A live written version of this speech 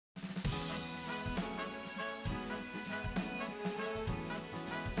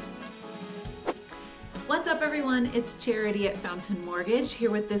What's up, everyone? It's Charity at Fountain Mortgage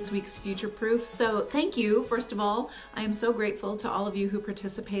here with this week's Future Proof. So thank you. First of all, I am so grateful to all of you who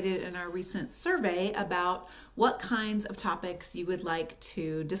participated in our recent survey about what kinds of topics you would like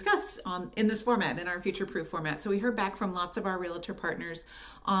to discuss in this format, in our Future Proof format. So we heard back from lots of our realtor partners,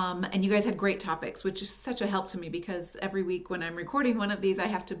 and you guys had great topics, which is such a help to me because every week when I'm recording one of these, I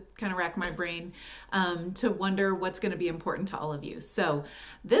have to kind of rack my brain to wonder what's going to be important to all of you. So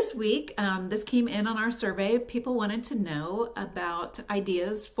this week, this came in on our survey. People wanted to know about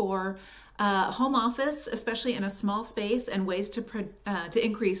ideas for home office, especially in a small space, and ways to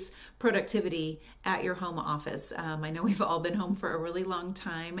increase productivity at your home office. I know we've all been home for a really long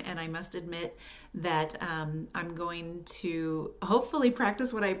time, and I must admit that I'm going to hopefully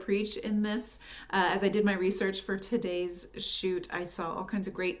practice what I preach in this. As I did my research for today's shoot, I saw all kinds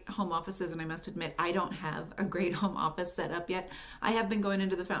of great home offices, and I must admit I don't have a great home office set up yet. I have been going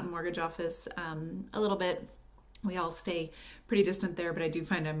into the Fountain Mortgage office a little bit. We all stay pretty distant there, but I do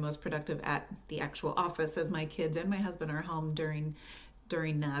find I'm most productive at the actual office as my kids and my husband are home during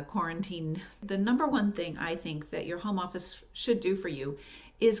quarantine. The number one thing I think that your home office should do for you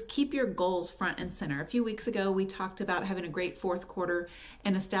is keep your goals front and center. A few weeks ago, we talked about having a great fourth quarter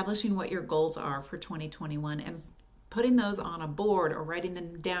and establishing what your goals are for 2021 and putting those on a board or writing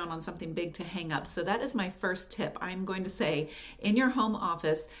them down on something big to hang up. So that is my first tip. I'm going to say in your home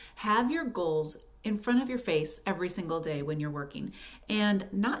office, have your goals in front of your face every single day when you're working. And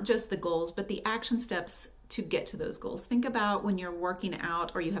not just the goals, but the action steps to get to those goals. Think about when you're working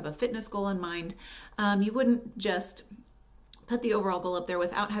out or you have a fitness goal in mind, you wouldn't just put the overall goal up there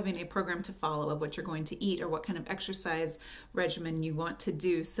without having a program to follow of what you're going to eat or what kind of exercise regimen you want to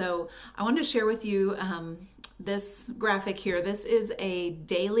do. So I wanted to share with you this graphic here. This is a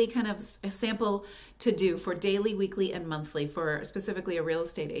daily kind of a sample to do for daily, weekly, and monthly for specifically a real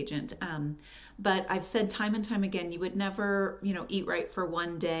estate agent. But I've said time and time again, you would never, eat right for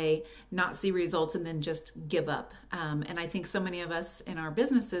one day, not see results, and then just give up. And I think so many of us in our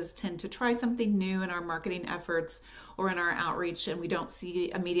businesses tend to try something new in our marketing efforts or in our outreach, and we don't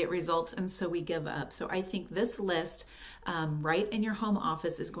see immediate results, and so we give up. So I think this list right in your home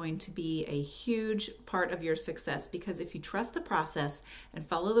office is going to be a huge part of your success, because if you trust the process and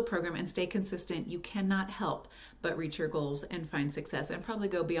follow the program and stay consistent, you cannot help but reach your goals and find success and probably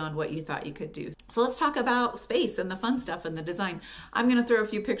go beyond what you thought you could do. So let's talk about space and the fun stuff and the design. I'm going to throw a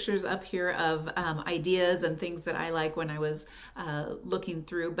few pictures up here of ideas and things that I like when I was looking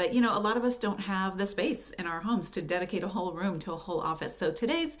through. But, a lot of us don't have the space in our homes to dedicate a whole room to a whole office. So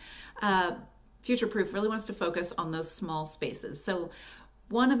today's Future Proof really wants to focus on those small spaces. So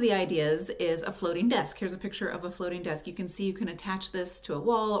one of the ideas is a floating desk. Here's a picture of a floating desk. You can see you can attach this to a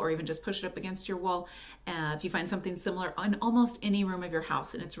wall or even just push it up against your wall if you find something similar in almost any room of your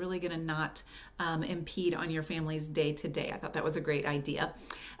house, and it's really going to not impede on your family's day-to-day. I thought that was a great idea.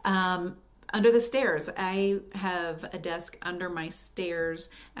 Under the stairs, I have a desk under my stairs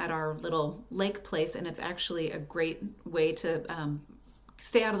at our little lake place, and it's actually a great way to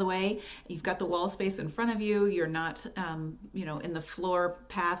stay out of the way. You've got the wall space in front of you. You're not, in the floor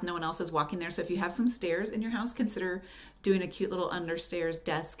path. No one else is walking there. So if you have some stairs in your house, consider doing a cute little understairs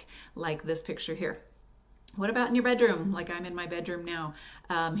desk like this picture here. What about in your bedroom? Like I'm in my bedroom now.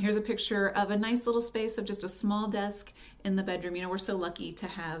 Here's a picture of a nice little space of just a small desk in the bedroom. We're so lucky to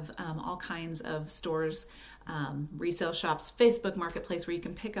have all kinds of stores, resale shops, Facebook Marketplace, where you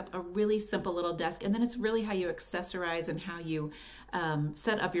can pick up a really simple little desk. And then it's really how you accessorize and how you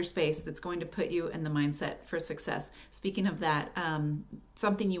set up your space that's going to put you in the mindset for success. Speaking of that,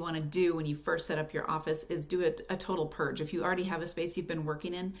 something you want to do when you first set up your office is do a total purge. If you already have a space you've been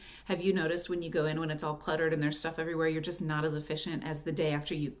working in, have you noticed when you go in, when it's all cluttered and there's stuff everywhere, you're just not as efficient as the day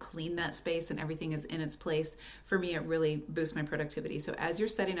after you clean that space and everything is in its place? For me, it really boosts my productivity. So as you're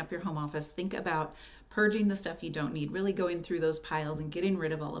setting up your home office, think about purging the stuff you don't need, really going through those piles and getting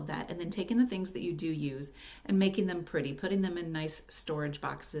rid of all of that, and then taking the things that you do use and making them pretty, putting them in nice storage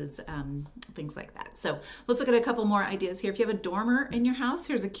boxes, things like that. So let's look at a couple more ideas here. If you have a dormer in your house,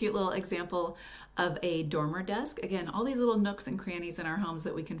 here's a cute little example of a dormer desk. Again, all these little nooks and crannies in our homes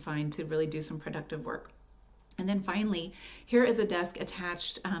that we can find to really do some productive work. And then finally, here is a desk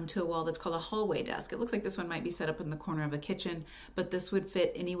attached to a wall that's called a hallway desk. It looks like this one might be set up in the corner of a kitchen, but this would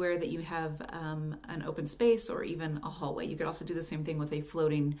fit anywhere that you have an open space or even a hallway. You could also do the same thing with a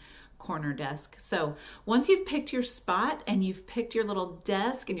floating corner desk. So once you've picked your spot and you've picked your little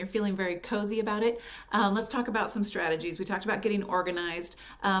desk and you're feeling very cozy about it, let's talk about some strategies. We talked about getting organized.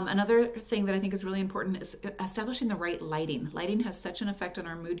 Another thing that I think is really important is establishing the right lighting. Lighting has such an effect on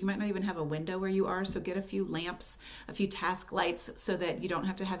our mood. You might not even have a window where you are, so get a few lamps, a few task lights so that you don't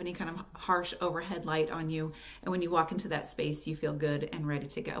have to have any kind of harsh overhead light on you. And when you walk into that space, you feel good and ready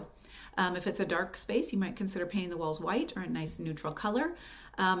to go. If it's a dark space, you might consider painting the walls white or a nice neutral color.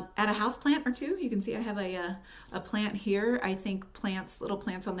 Add a house plant or two. You can see I have a plant here. I think little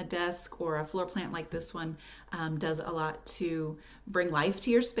plants on the desk or a floor plant like this one does a lot to bring life to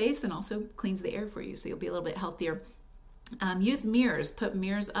your space and also cleans the air for you, so you'll be a little bit healthier. Use mirrors. Put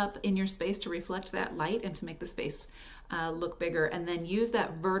mirrors up in your space to reflect that light and to make the space look bigger. And then use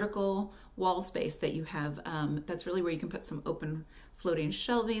that vertical wall space that you have. That's really where you can put some open floating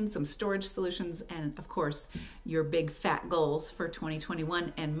shelving, some storage solutions, and of course, your big fat goals for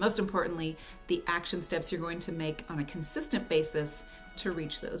 2021. And most importantly, the action steps you're going to make on a consistent basis to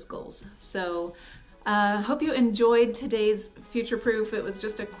reach those goals. So hope you enjoyed today's Future Proof. It was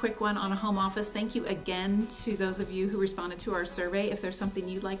just a quick one on a home office. Thank you again to those of you who responded to our survey. If there's something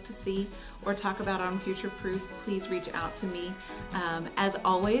you'd like to see or talk about on Future Proof, please reach out to me. As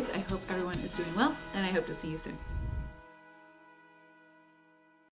always, I hope everyone is doing well, and I hope to see you soon.